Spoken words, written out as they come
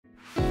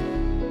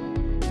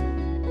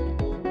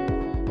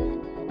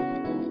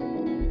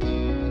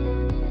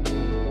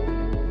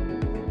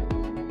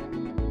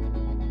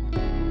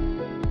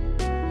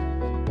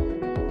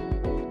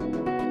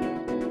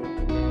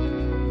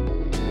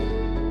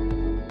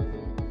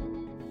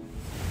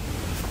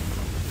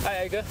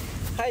Hi Edgar.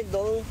 Hi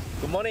Donald.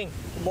 Good morning.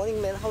 Good morning,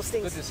 man. How's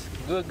things?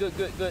 Good.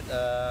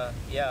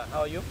 Yeah,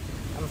 how are you?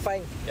 I'm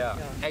fine. Yeah.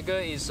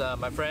 Edgar is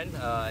my friend.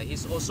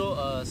 He's also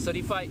a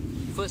certified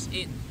first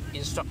aid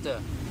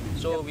instructor.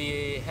 So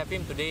we have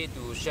him today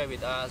to share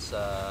with us,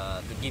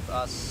 to give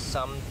us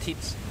some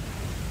tips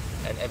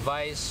and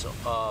advice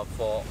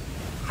for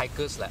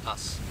hikers like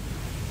us.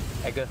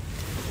 Edgar.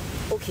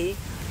 Okay.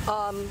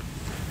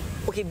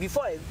 Okay.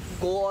 Before I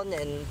go on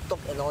and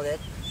talk and all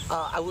that,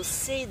 I would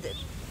say that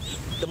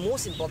the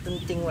most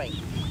important thing, right,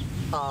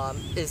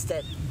 is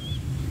that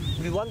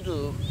we want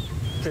to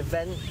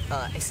prevent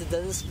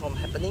accidents from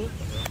happening,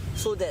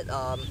 so that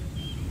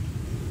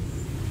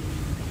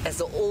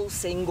as the old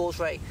saying goes,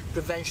 right,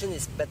 prevention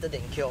is better than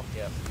cure.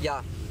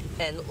 Yeah.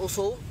 And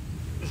also,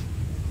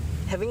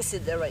 having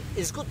said that, right,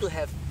 it's good to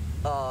have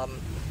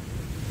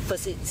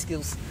first aid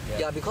skills.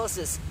 Yeah, because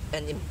it's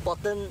an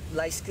important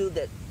life skill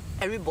that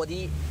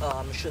everybody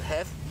should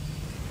have,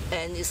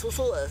 and it's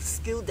also a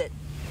skill that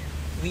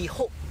we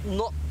hope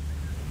not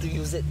to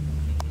use it.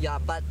 Yeah,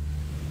 but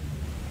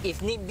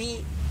if need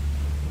be,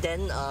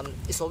 then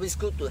it's always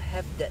good to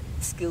have that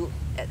skill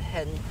at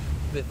hand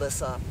with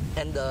us,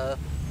 and the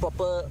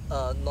proper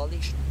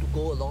knowledge to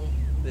go along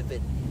with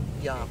it.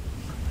 Yeah.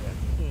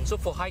 So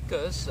for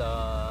hikers,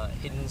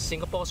 in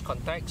Singapore's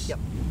context,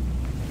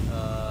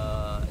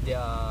 there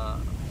are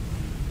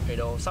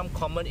some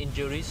common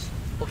injuries.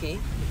 Okay.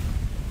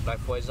 Like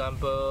for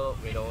example,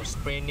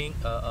 spraining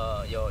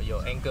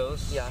your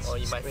ankles, or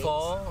you might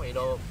fall,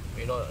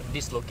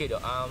 dislocate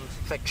your arms,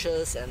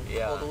 fractures and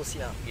all those.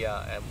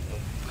 Yeah, and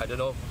I don't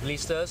know,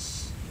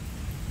 blisters.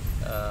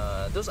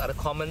 Those are the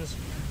common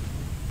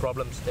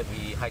problems that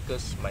we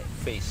hikers might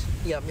face.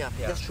 Yeah,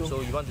 that's true. So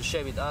you want to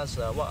share with us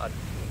what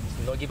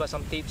are, give us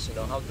some tips,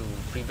 how to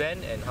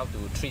prevent and how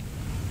to treat.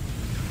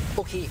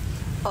 Okay.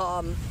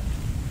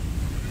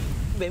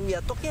 When we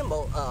are talking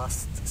about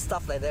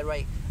stuff like that,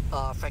 right?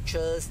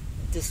 Fractures,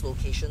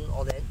 dislocation,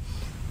 all that.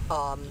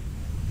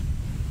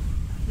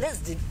 Let's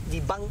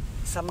debunk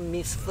some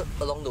myths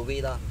along the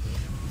way, lah.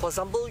 For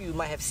example, you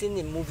might have seen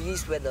in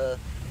movies where the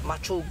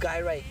macho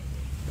guy, right,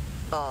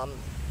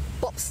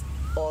 pops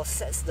or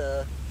sets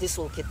the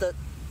dislocated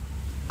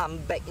arm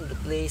back into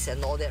place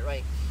and all that,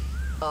 right?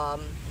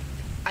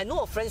 I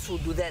know of friends who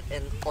do that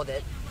and all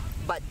that,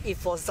 but if,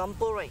 for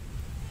example, right,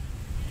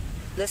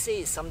 let's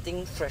say it's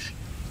something fresh,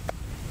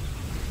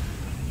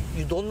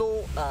 you don't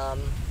know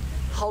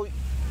how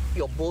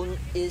your bone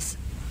is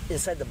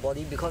inside the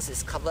body because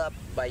it's covered up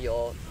by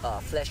your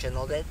flesh and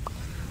all that.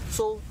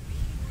 So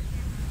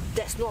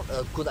that's not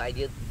a good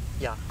idea.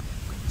 Yeah.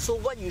 So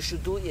what you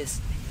should do is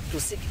to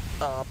seek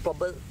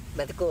proper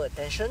medical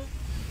attention,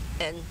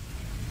 and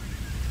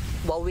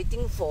while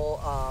waiting for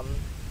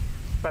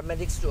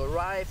paramedics to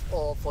arrive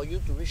or for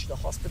you to reach the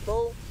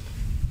hospital,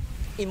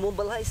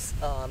 immobilize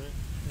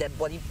that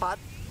body part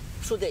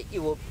so that it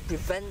will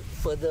prevent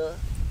further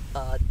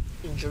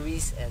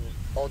injuries and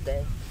all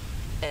that.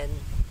 And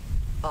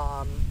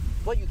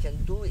what you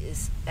can do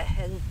is, at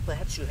hand,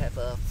 perhaps you have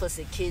a first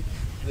aid kit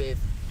with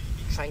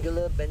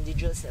triangular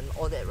bandages and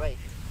all that, right,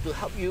 to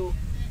help you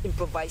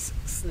improvise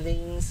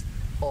slings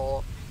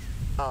or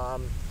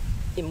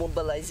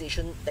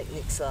immobilization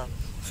techniques,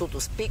 so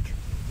to speak,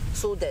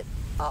 so that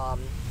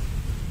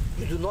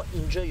you do not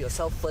injure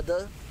yourself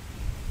further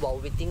while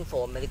waiting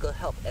for medical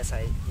help, as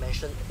I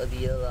mentioned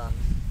earlier.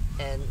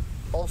 And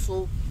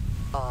also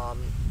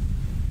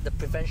the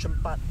prevention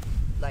part,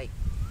 like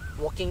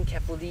walking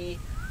carefully,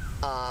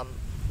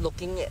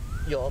 looking at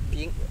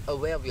being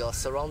aware of your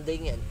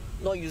surrounding and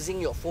not using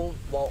your phone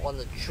while on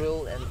the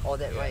trail and all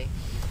that, right?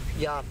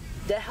 Yeah,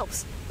 that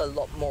helps a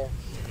lot more.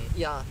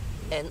 Yeah,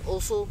 and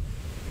also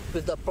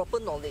with the proper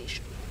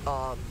knowledge,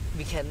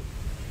 we can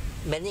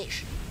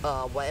manage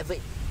whatever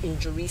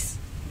injuries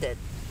that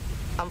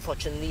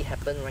unfortunately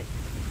happen, right,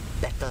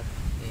 better.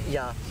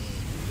 Yeah,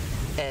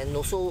 and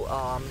also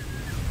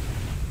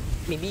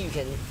maybe you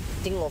can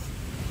think of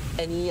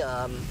any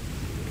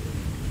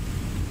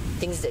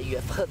things that you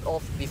have heard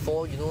of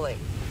before, like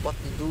what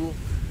to do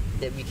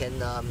that we can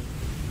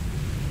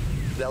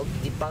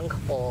debunk,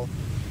 or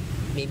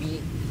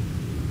maybe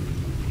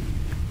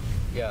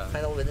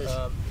find out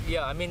whether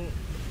I mean,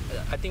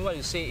 I think what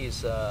you say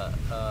is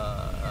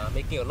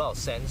making a lot of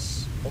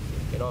sense.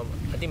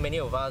 I think many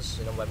of us,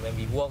 when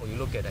we walk, we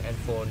look at the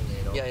handphone,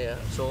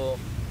 so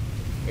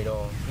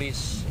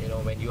please,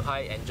 when you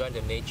hike, enjoy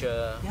the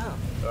nature,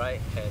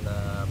 right, and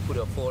put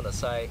your phone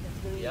aside.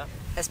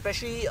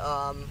 Especially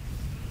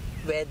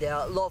where there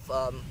are a lot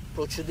of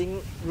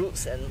protruding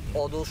roots and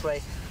all those,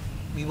 right?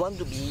 We want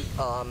to be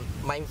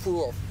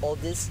mindful of all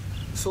this.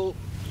 So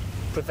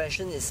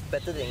prevention is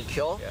better than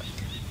cure,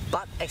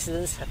 but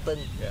accidents happen.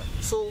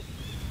 So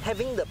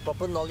having the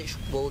proper knowledge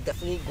will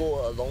definitely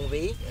go a long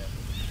way.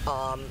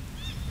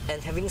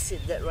 And having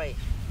said that, right,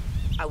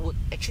 I would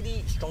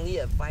actually strongly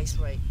advise,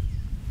 right,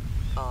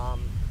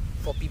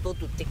 for people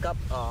to take up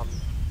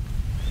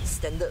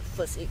standard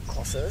first aid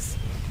courses,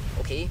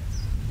 okay?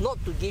 Not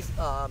to give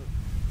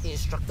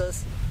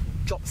instructors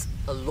jobs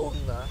alone,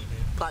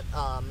 but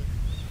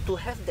to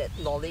have that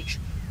knowledge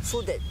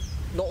so that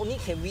not only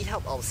can we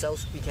help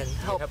ourselves, we can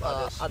help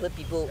other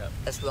people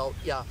as well.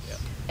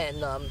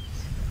 And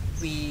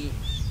we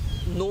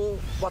know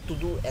what to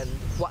do and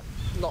what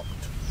not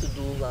to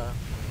do.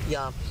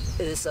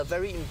 It is a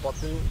very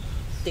important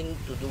thing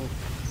to do.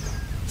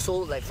 So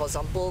like for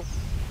example,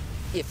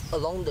 if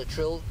along the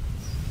trail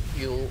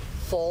you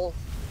fall,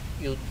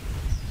 you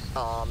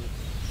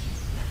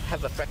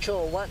have a fracture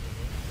or what,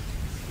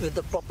 with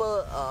the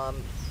proper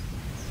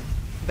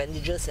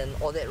bandages and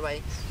all that,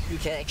 right, you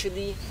can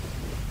actually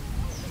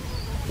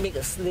make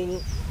a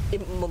sling,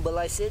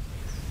 immobilize it,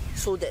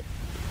 so that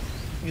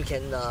you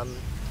can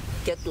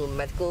get to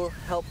medical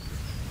help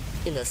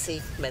in a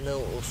safe manner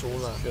also.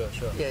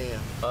 Sure.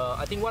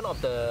 I think one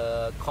of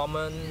the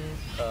common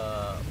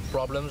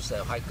problems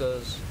that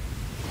hikers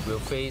will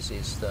face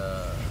is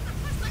the,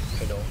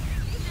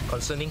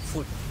 concerning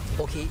food.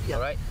 Okay, yeah.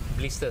 Alright,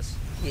 blisters.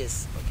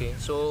 Yes. Okay,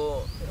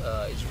 so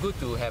it's good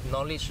to have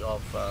knowledge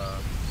of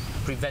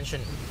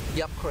prevention.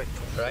 Yep, correct.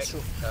 Right. That's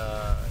true.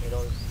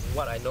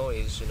 What I know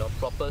is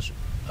proper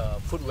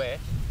footwear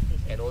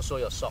and also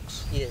your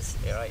socks. Yes.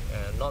 Yeah, right.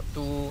 Not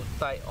too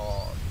tight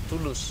or too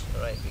loose,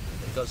 right?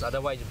 Because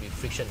otherwise it'll be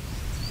friction.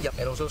 Yep.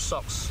 And also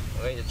socks.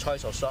 Okay, the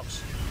choice of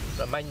socks.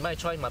 But my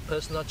choice, my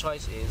personal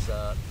choice is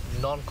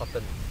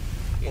non-cotton.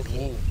 It's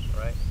wool,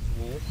 right?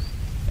 Wool.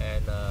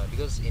 And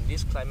because in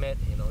this climate,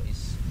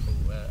 it's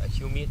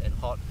humid and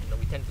hot,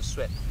 we tend to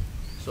sweat.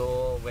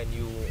 So when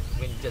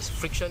there's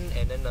friction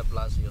and then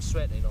plus your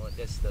sweat,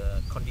 that's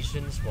the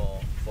conditions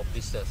for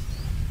blisters.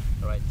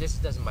 All right,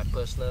 that's my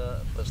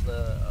personal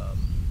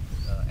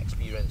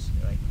experience,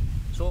 right?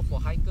 So for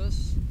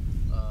hikers,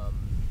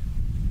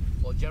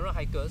 for general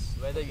hikers,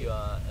 whether you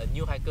are a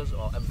new hikers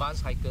or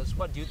advanced hikers,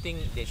 what do you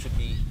think they should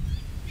be,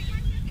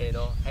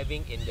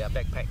 having in their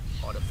backpack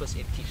or the first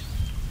aid kit?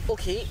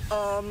 Okay.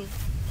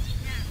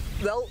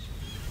 Well,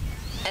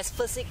 as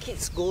first aid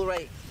kits go,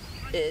 right,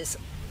 is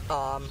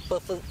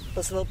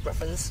personal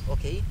preference.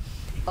 Okay.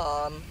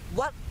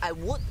 What I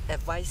would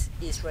advise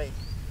is, right,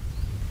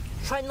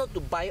 try not to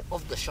buy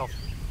off the shelf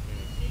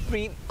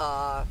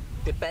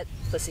prepared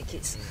first aid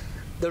kits.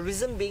 The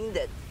reason being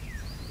that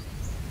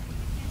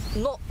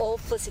not all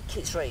first aid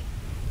kits, right,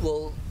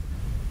 will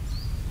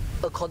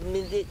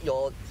accommodate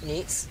your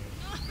needs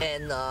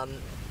and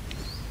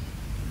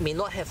may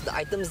not have the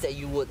items that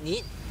you would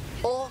need,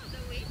 or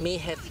may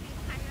have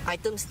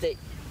items that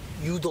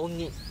you don't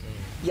need.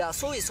 Yeah,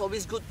 so it's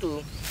always good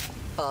to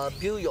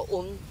build your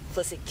own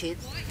first aid kit.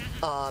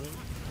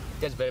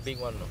 That's a very big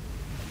one, no?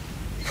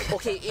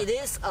 Okay, it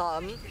is.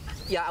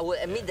 Yeah, I would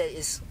admit that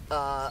it's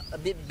a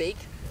bit big,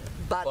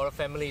 but for a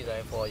family,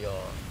 right? For your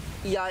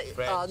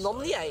friends,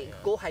 normally I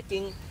go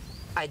hiking.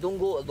 I don't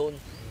go alone.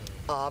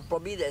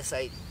 Probably there's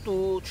like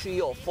 2,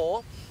 3, or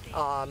 4.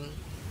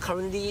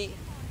 Currently,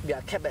 we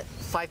are capped at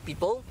 5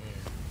 people.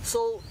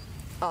 So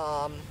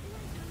I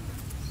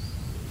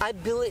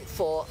build it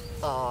for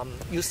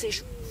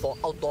usage for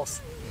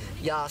outdoors.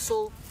 Yeah,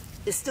 so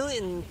it's still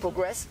in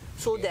progress.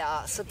 So there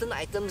are certain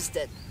items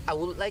that I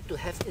would like to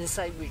have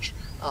inside, which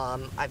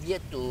I've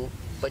yet to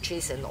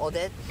purchase and all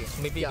that. Okay,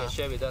 so maybe you can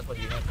share with us what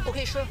you have.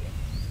 Okay, sure.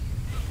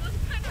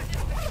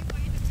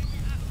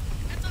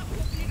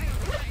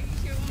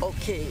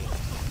 Okay.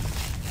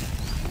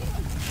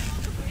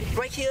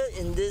 Right here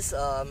in this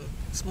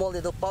small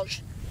little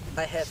pouch,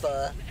 I have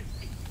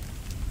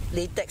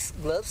latex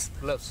gloves.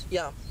 Gloves.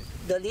 Yeah,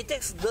 the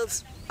latex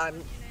gloves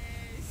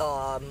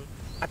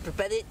I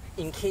prepared it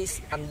in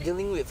case I'm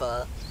dealing with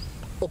a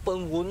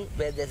open wound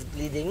where there's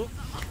bleeding.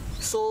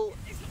 So,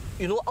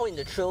 out in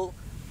the trail,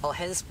 our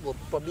hands will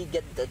probably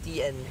get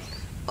dirty, and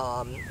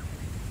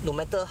no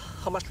matter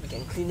how much we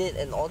can clean it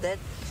and all that,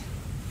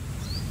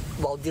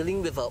 while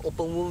dealing with an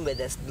open wound where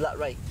there's blood,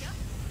 right,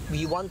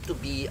 we want to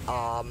be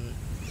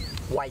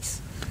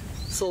wise.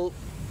 So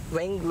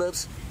wearing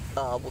gloves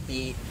would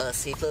be a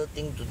safer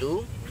thing to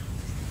do.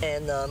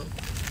 And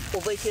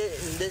over here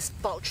in this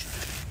pouch,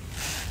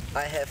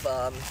 I have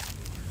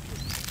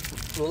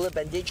roller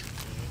bandage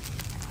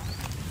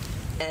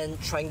and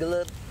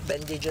triangular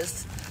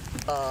bandages.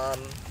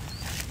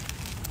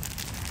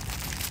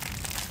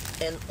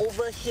 And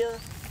over here,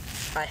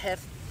 I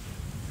have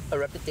a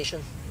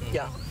reputation.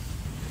 Yeah,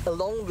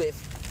 along with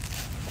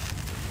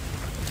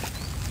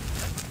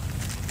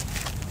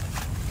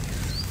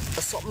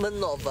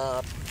assortment of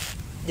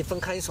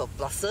different kinds of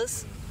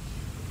plasters.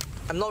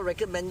 I'm not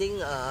recommending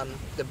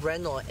the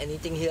brand or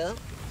anything here.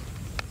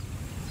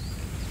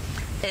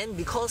 And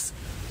because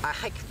I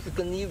hike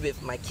frequently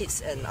with my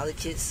kids and other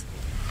kids,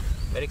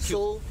 very cute,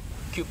 so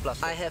cute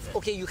plaster. I have,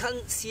 okay, you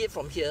can't see it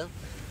from here,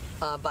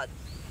 but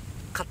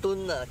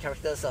cartoon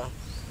characters.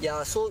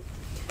 Yeah, so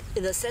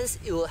in a sense,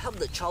 it will help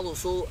the child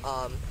also.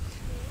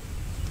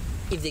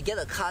 If they get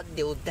a cut,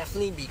 they will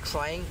definitely be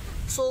crying.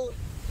 So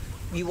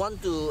we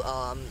want to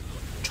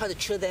try to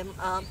cheer them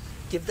up,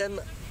 give them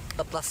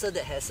a plaster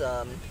that has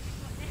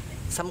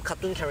some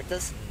cartoon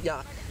characters.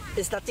 Yeah,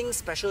 it's nothing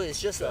special,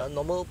 it's just a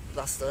normal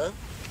plaster.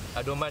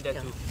 I don't mind that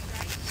too.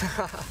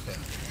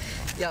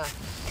 Yeah,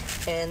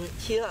 and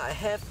here I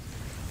have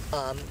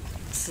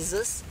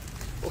scissors.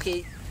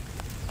 Okay,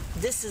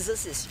 this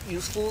scissors is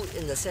useful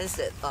in the sense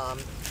that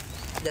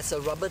there's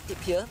a rubber tip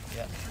here,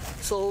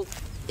 so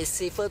it's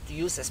safer to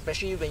use,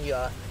 especially when you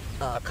are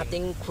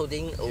cutting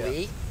clothing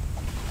away.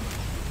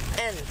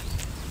 And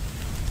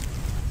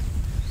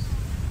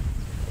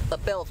a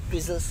pair of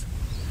tweezers.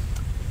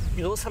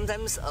 You know,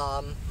 sometimes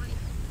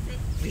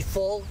we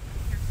fall,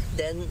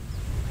 then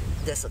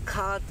there's a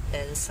cut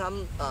and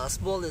some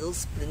small little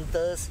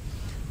splinters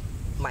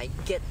might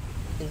get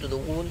into the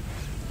wound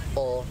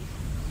or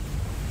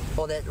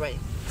all that, right?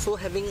 So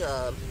having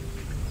a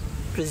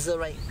tweezer,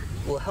 right,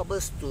 will help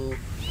us to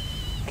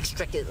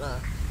extract it,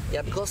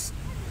 yeah, because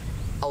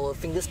our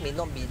fingers may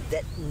not be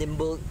that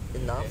nimble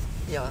enough.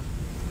 Yeah.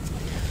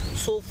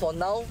 So for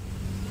now,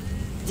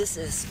 this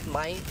is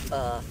my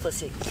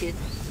first aid kit.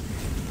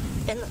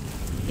 And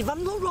if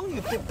I'm not wrong,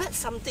 you prepared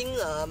something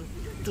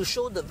to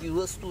show the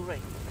viewers too,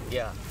 right?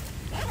 Yeah.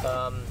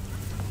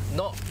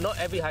 Not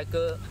every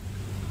hiker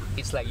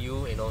is like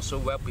you know, so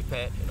well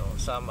prepared. You know,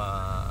 some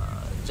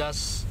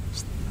just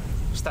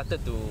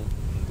started to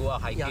go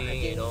out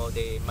hiking. You know,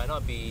 they might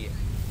not be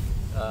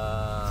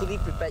fully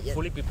prepared yet.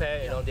 Fully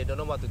prepared. You know, they don't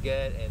know what to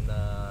get, and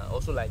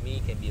also like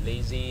me, can be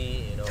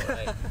lazy. You know,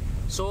 right?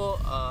 So,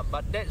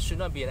 but that should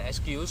not be an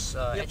excuse.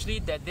 Actually,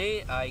 that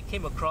day I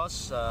came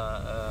across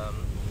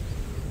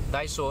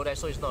Daiso.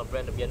 Daiso is not a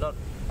brand. We are not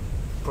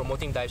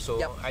promoting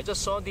Daiso. I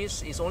just saw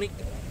this. It's only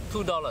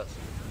 $2.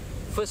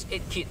 First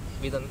aid kit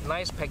with a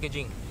nice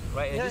packaging,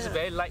 right? And this is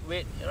very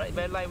lightweight, right?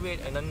 Very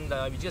lightweight, and then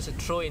you just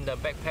throw in the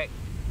backpack,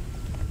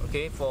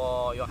 okay,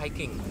 for your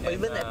hiking. Or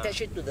and, even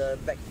attach it to the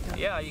back.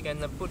 Yeah, you can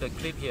put a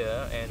clip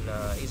here, and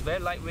it's very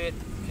lightweight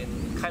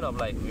and kind of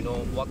like, you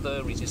know,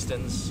 water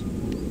resistance.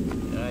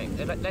 Right.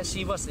 And let's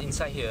see what's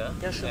inside here.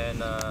 Yeah, sure. And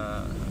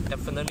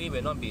definitely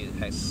will not be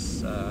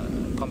as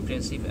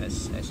comprehensive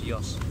as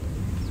yours.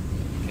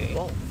 Okay.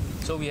 Wow.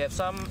 So we have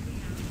some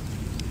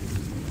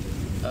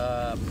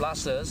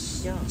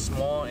plasters,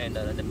 small and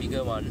the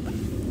bigger one.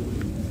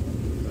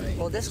 Right.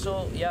 Oh, that's so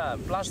cool. Yeah,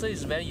 plaster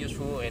is very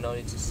useful. You know,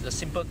 it's a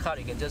simple cut.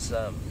 You can just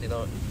you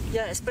know.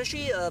 Yeah,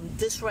 especially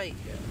this, right,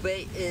 where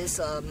it is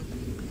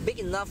big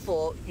enough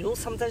for, you know,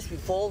 sometimes we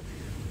fall,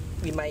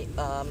 we might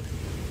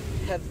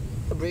have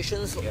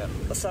abrasions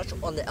or such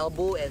on the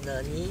elbow and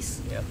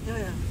knees.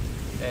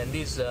 And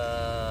these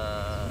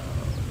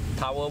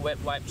towel wet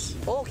wipes.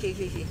 Oh, okay.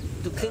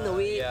 To clean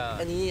away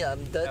any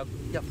dirt.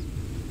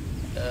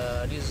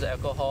 This is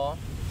alcohol.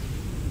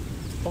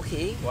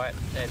 Okay. Right,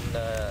 and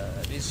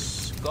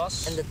this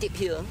gauze. And the tip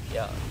here.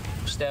 Yeah,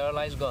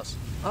 sterilized gauze.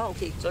 Ah,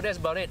 okay. So that's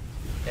about it.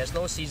 There's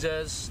no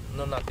scissors,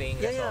 no nothing.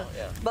 That's all.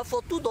 But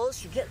for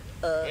 $2, you get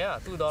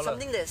 $2.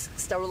 Something that's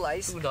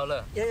sterilized.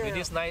 $2. With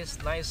this nice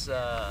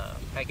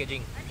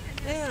packaging.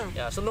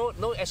 Yeah. So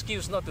no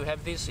excuse not to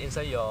have this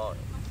inside your,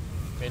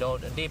 you know,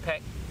 the day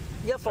pack.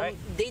 Yeah, from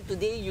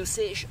day-to-day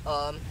usage,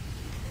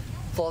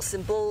 for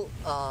simple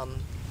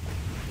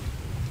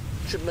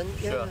treatment.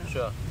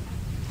 Sure.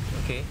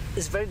 Okay.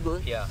 It's very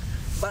good. Yeah.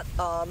 But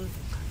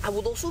I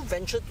would also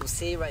venture to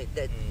say, right,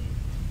 that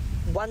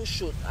one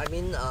should,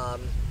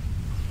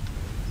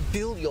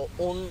 build your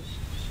own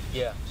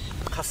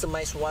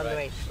customized one,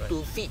 right,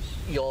 to fit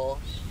your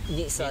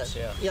needs.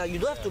 You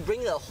don't have to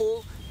bring a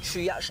whole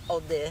triage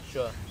out there,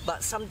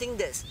 but something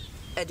that's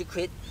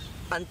adequate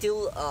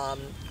until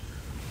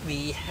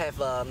we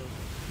have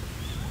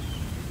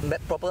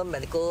proper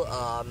medical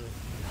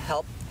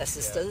help,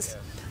 assistance.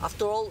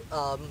 After all,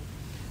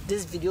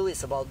 this video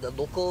is about the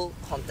local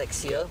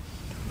context here,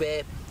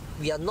 where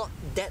we are not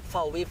that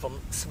far away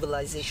from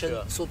civilization,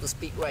 so to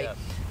speak, right?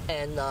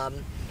 And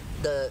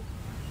the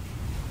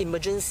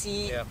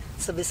emergency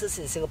services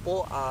in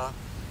Singapore are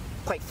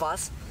quite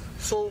fast.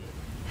 So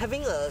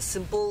having a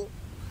simple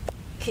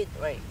kit,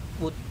 right,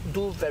 would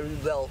do very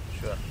well.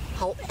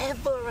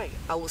 However, right,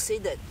 I would say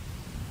that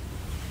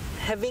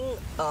having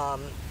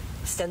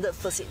standard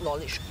first aid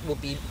knowledge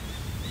would be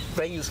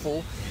very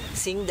useful,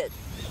 seeing that,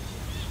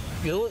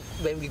 you know,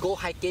 when we go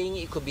hiking,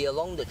 it could be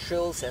along the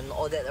trails and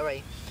all that,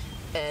 right?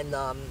 And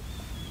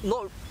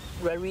not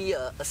very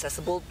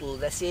accessible to,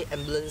 let's say,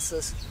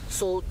 ambulances,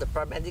 so the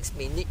paramedics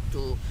may need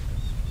to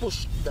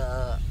push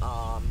the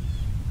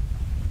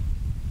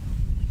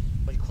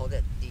what do you call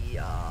that, the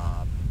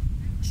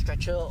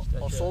stretcher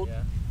or so,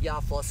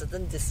 for a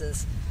certain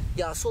distance.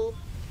 So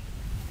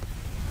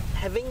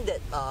having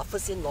that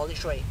first aid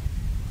knowledge, right,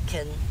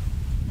 can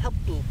help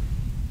to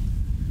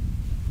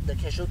the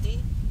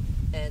casualty,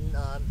 and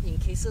in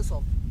cases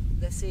of,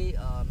 let's say,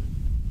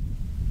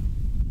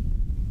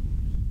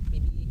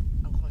 maybe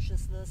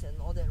unconsciousness and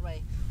all that,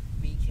 right,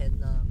 we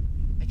can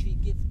actually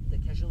give the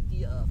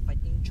casualty a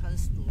fighting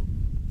chance to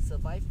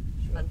survive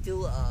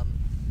until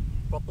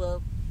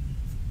proper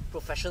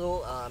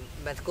professional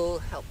medical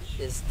help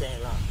is there.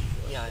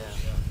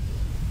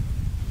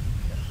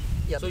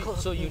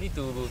 So you need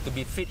to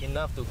be fit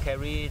enough to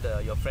carry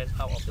your friends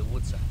out of the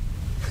woods.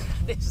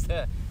 This is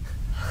to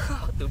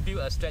build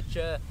a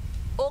stretcher,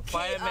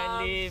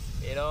 fireman lift,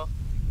 you know.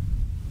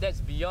 That's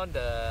beyond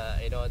the,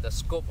 you know, the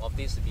scope of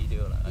this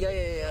video.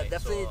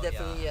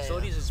 Definitely. So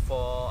this is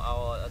for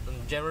our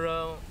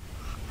general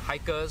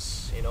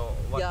hikers, you know,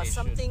 what yeah, they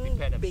something should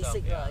prepare themselves.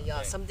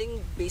 basic,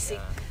 something basic.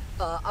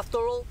 After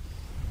all,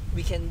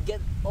 we can get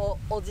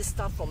all this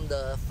stuff from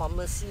the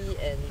pharmacy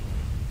and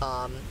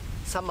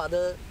some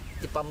other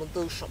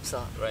departmental shops.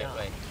 Right.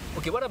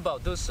 Okay, what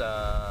about those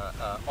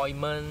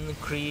ointment,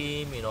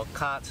 cream, you know,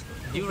 cards?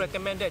 Do you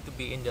recommend that to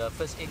be in the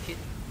first aid kit?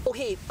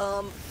 Okay,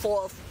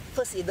 for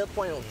first aider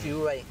point of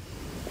view, right,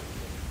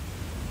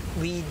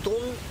 we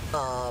don't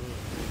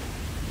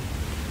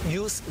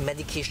use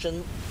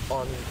medication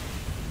on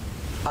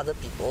other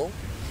people.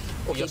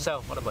 Okay.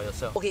 Yourself, what about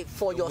yourself? Okay,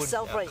 for the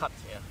yourself, wound, right? cut,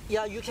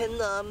 yeah, you can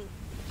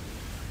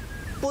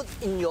put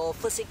in your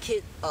first aid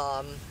kit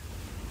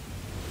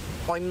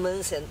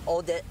ointments and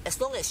all that, as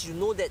long as you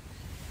know that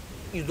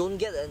you don't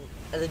get an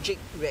allergic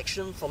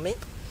reaction from it.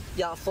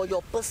 Yeah, for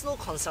your personal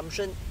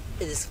consumption,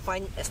 it is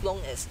fine as long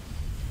as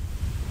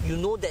you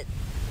know that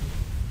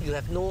you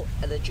have no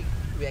allergic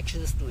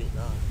reactions to it.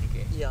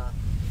 Okay. Yeah,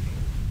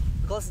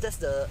 because that's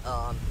the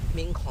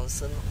main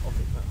concern of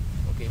it.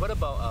 Okay, what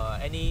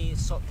about any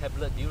salt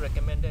tablet? Do you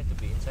recommend that to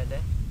be inside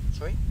there?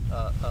 Sorry?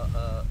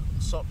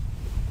 Salt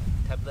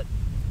tablet.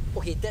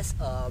 Okay, that's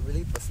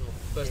really personal.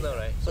 Personal,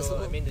 right? Personal.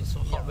 So I mean, it's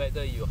hot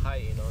weather, you high,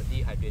 you know,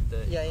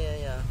 dehydrated. Yeah.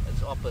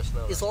 It's all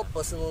personal. It's all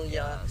personal,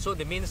 yeah. So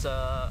that means,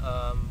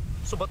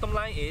 so bottom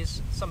line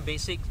is some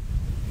basic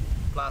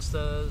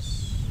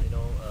plasters, you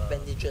know,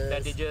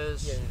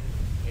 bandages. Yeah.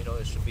 You know,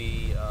 it should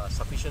be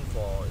sufficient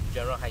for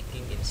general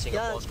hiking in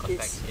Singapore's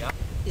context.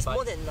 It's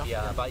more than enough.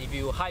 Yeah, but if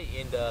you hike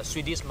in the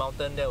Swedish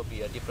mountain, that will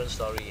be a different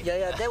story.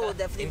 Yeah, that will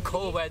definitely in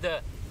cold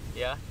weather.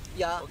 Yeah.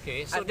 Yeah.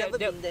 Okay. So I've never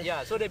been there.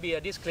 Yeah. So there'll be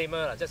a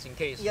disclaimer just in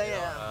case. Yeah. You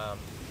know,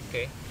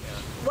 okay.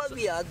 Yeah. What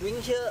we are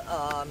doing here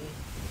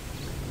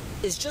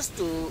is just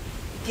to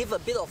give a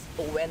bit of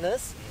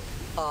awareness.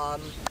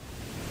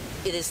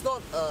 It is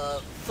not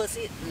a first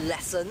aid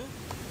lesson,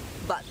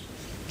 but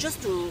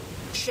just to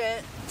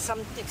share some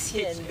tips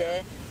here and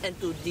there and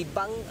to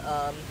debunk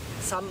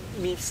some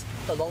myths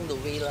along the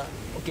way.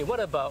 Okay, what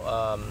about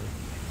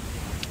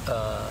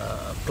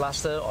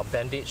plaster or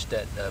bandage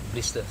that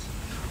blisters?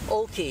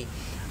 Okay,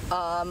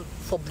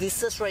 for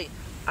blisters, right,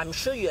 I'm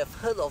sure you have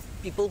heard of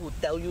people who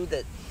tell you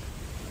that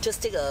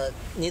just take a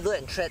needle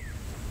and thread,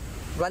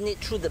 run it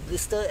through the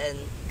blister and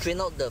drain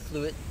out the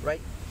fluid,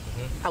 right?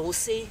 I would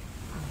say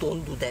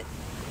don't do that.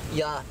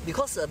 Yeah,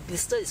 because a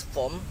blister is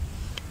formed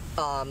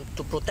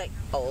to protect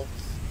our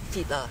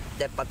feet,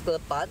 that particular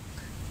part.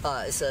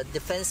 It's a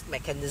defense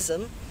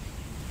mechanism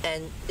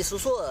and it's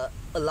also a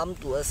alarm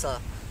to us.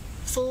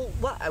 So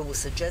what I would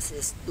suggest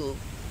is to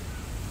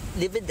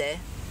leave it there,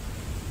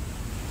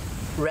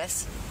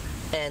 rest,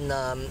 and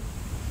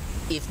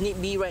if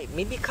need be, right,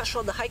 maybe cut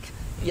short the hike.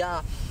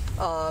 Yeah,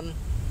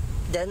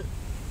 then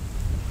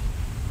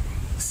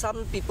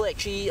some people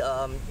actually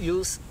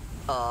use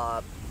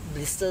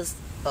blisters,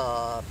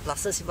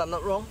 plasters, if I'm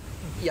not wrong.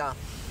 Yeah,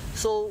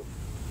 so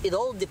it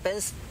all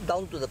depends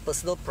down to the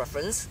personal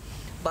preference,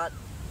 but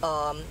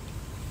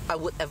I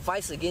would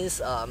advise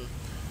against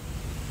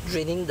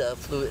draining the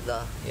fluid.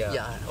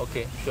 Yeah.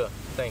 Okay, sure.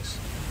 Thanks.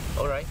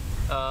 All right.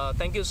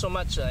 Thank you so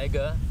much,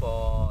 Edgar,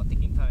 for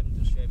taking time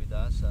to share with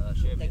us,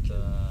 share with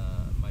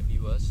my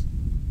viewers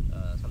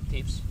some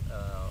tips.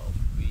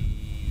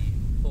 We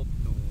hope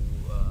to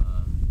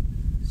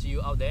see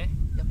you out there.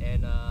 Yep.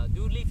 And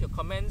do leave your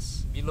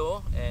comments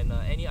below and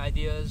any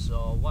ideas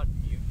or what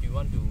you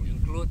want to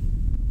include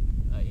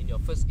in your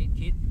first aid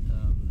kit.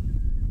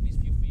 Please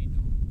feel free to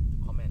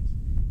comment,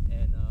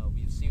 and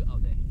we'll see you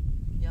out there.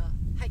 Yeah,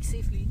 hike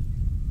safely.